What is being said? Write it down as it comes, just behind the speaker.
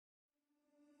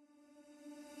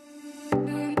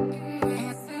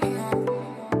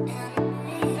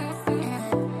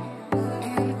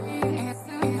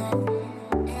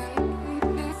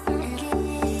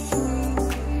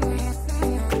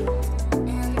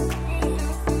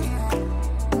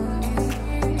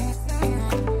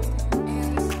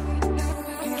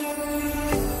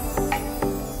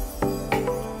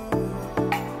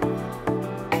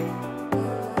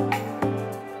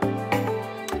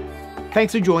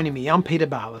Thanks for joining me. I'm Professor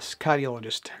Barlis,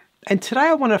 cardiologist. And today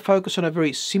I want to focus on a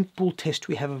very simple test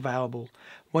we have available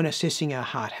when assessing our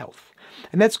heart health.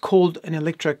 And that's called an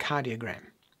electrocardiogram.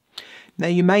 Now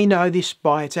you may know this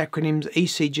by its acronyms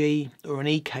ECG or an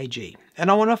EKG.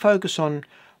 And I want to focus on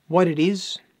what it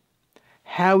is,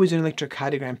 how is an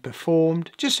electrocardiogram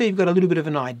performed, just so you've got a little bit of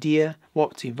an idea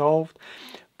what's involved,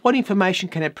 what information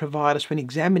can it provide us when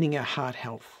examining our heart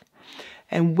health,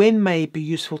 and when may it be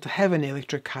useful to have an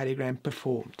electrocardiogram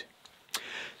performed.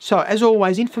 So, as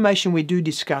always, information we do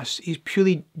discuss is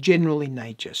purely general in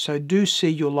nature, so do see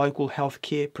your local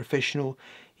healthcare professional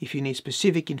if you need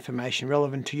specific information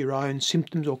relevant to your own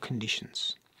symptoms or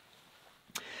conditions.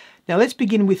 Now let's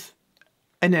begin with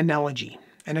an analogy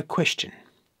and a question.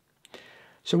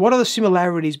 So what are the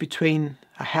similarities between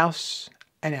a house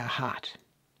and our heart?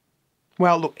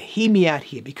 Well, look, hear me out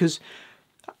here, because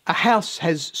a house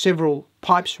has several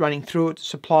pipes running through it,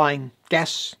 supplying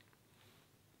gas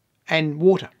and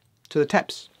water to the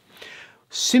taps.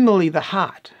 Similarly, the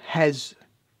heart has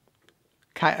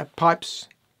pipes,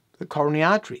 the coronary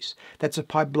arteries, that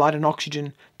supply blood and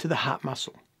oxygen to the heart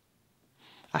muscle.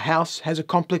 A house has a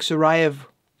complex array of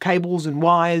cables and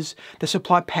wires that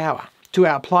supply power to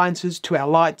our appliances, to our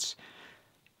lights.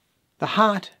 The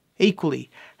heart, equally,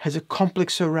 has a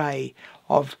complex array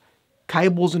of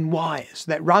cables and wires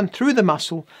that run through the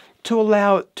muscle to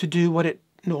allow it to do what it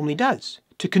normally does,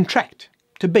 to contract,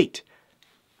 to beat,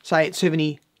 say at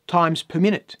 70 times per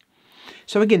minute.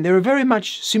 So again, there are very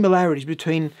much similarities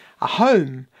between a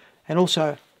home and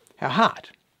also our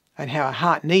heart, and how our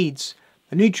heart needs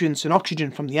the nutrients and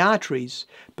oxygen from the arteries,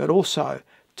 but also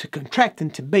to contract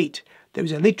and to beat, there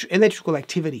is electrical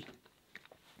activity.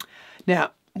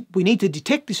 Now, we need to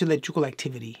detect this electrical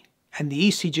activity, and the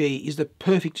ECG is the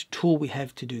perfect tool we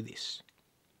have to do this.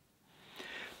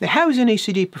 Now, how is an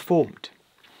ECG performed?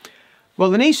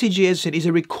 Well, an ECG, as I said, is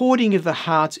a recording of the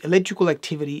heart's electrical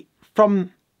activity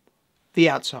from the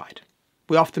outside.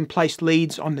 We often place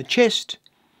leads on the chest,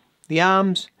 the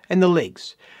arms, and the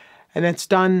legs, and that's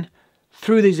done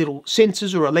through these little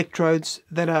sensors or electrodes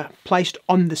that are placed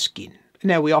on the skin.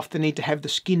 Now, we often need to have the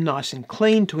skin nice and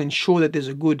clean to ensure that there's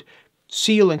a good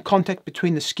seal and contact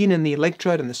between the skin and the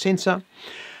electrode and the sensor.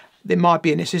 There might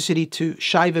be a necessity to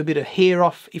shave a bit of hair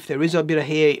off if there is a bit of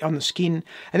hair on the skin,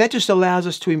 and that just allows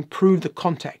us to improve the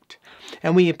contact.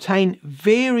 And we obtain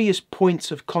various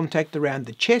points of contact around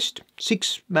the chest,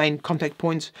 6 main contact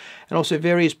points, and also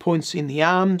various points in the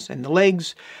arms and the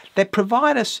legs that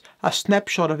provide us a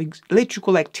snapshot of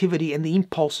electrical activity and the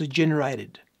impulses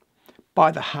generated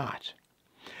by the heart.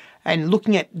 And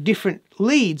looking at different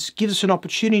leads gives us an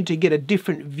opportunity to get a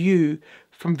different view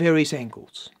from various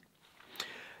angles.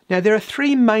 Now, there are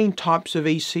 3 main types of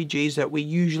ECGs that we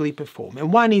usually perform,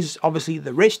 and one is obviously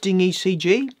the resting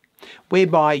ECG,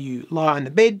 whereby you lie on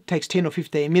the bed, takes 10 or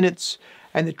 15 minutes,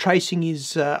 and the tracing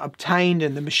is obtained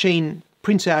and the machine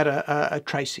prints out a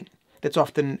tracing that's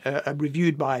often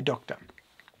reviewed by a doctor.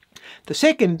 The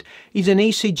second is an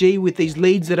ECG with these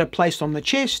leads that are placed on the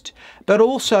chest, but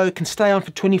also can stay on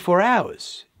for 24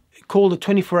 hours, called a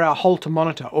 24-hour Holter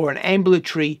monitor or an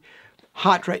ambulatory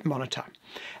heart rate monitor.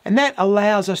 And that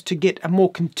allows us to get a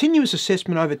more continuous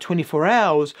assessment over 24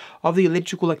 hours of the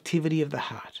electrical activity of the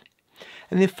heart.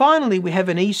 And then finally, we have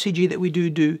an ECG that we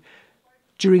do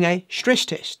during a stress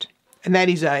test, and that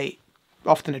is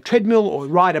often a treadmill or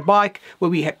ride a bike,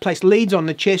 where we place leads on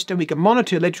the chest and we can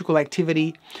monitor electrical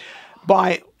activity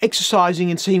by exercising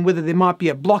and seeing whether there might be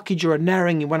a blockage or a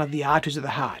narrowing in one of the arteries of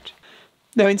the heart.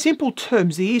 Now, in simple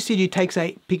terms, the ECG takes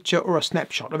a picture or a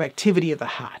snapshot of activity of the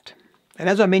heart. And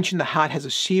as I mentioned, the heart has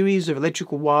a series of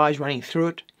electrical wires running through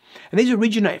it, and these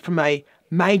originate from a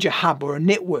major hub or a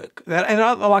network, and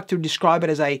I like to describe it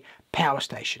as a power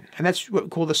station, and that's what we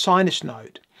call the sinus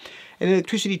node. And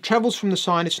electricity travels from the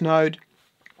sinus node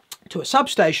to a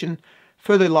substation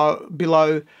further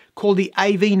below called the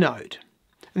AV node.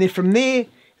 And then from there,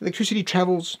 electricity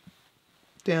travels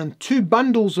down 2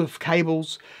 bundles of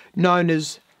cables known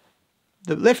as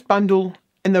the left bundle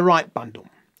and the right bundle.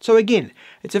 So again,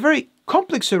 it's a very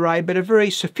complex array, but a very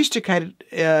sophisticated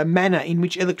manner in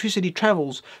which electricity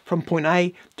travels from point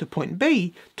A to point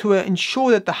B to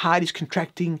ensure that the heart is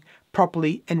contracting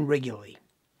properly and regularly.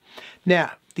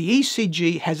 Now, the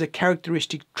ECG has a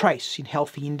characteristic trace in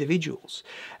healthy individuals.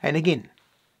 And again,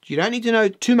 you don't need to know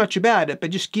too much about it,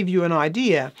 but just give you an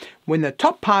idea. When the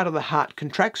top part of the heart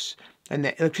contracts and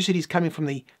the electricity is coming from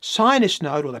the sinus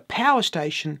node or the power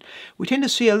station, we tend to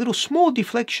see a little small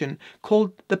deflection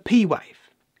called the P wave.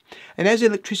 And as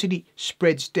electricity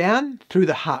spreads down through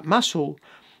the heart muscle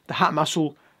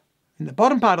in the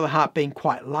bottom part of the heart being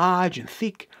quite large and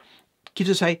thick, gives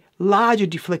us a larger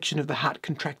deflection of the heart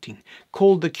contracting,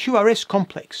 called the QRS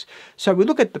complex. So we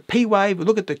look at the P wave, we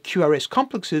look at the QRS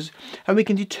complexes, and we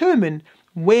can determine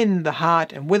when the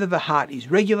heart and whether the heart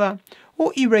is regular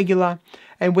or irregular,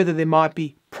 and whether there might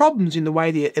be problems in the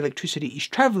way the electricity is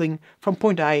travelling from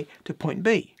point A to point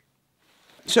B.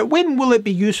 So when will it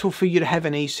be useful for you to have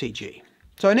an ECG?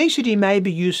 So an ECG may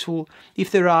be useful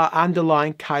if there are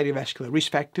underlying cardiovascular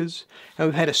risk factors, and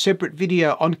we've had a separate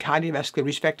video on cardiovascular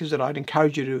risk factors that I'd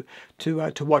encourage you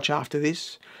to watch after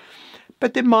this.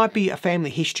 But there might be a family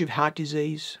history of heart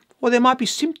disease, or there might be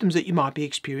symptoms that you might be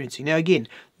experiencing. Now again,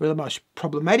 one of the most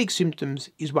problematic symptoms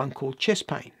is one called chest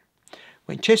pain.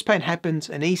 When chest pain happens,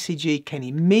 an ECG can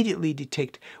immediately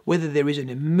detect whether there is an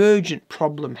emergent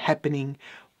problem happening,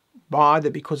 either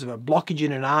because of a blockage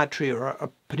in an artery or a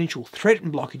potential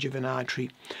threatened blockage of an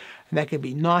artery, and that can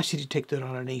be nicely detected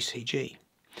on an ECG.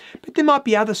 But there might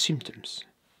be other symptoms: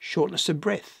 shortness of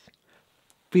breath,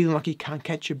 feeling like you can't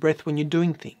catch your breath when you're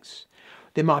doing things.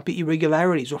 There might be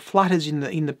irregularities or flutters in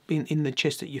the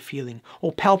chest that you're feeling,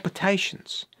 or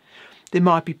palpitations. There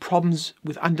might be problems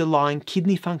with underlying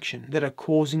kidney function that are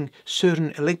causing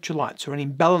certain electrolytes or an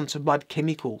imbalance of blood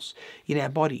chemicals in our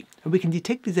body, and we can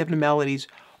detect these abnormalities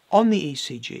on the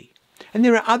ECG. And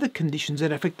there are other conditions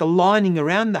that affect the lining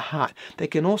around the heart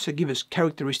that can also give us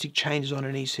characteristic changes on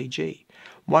an ECG.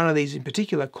 One of these in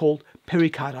particular called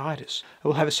pericarditis.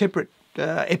 We'll have a separate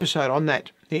episode on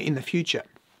that in the future.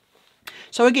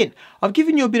 So again, I've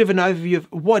given you a bit of an overview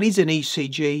of what is an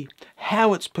ECG,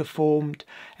 how it's performed,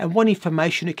 and what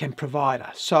information it can provide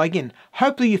us. So again,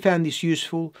 hopefully you found this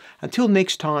useful. Until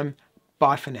next time,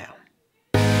 bye for now.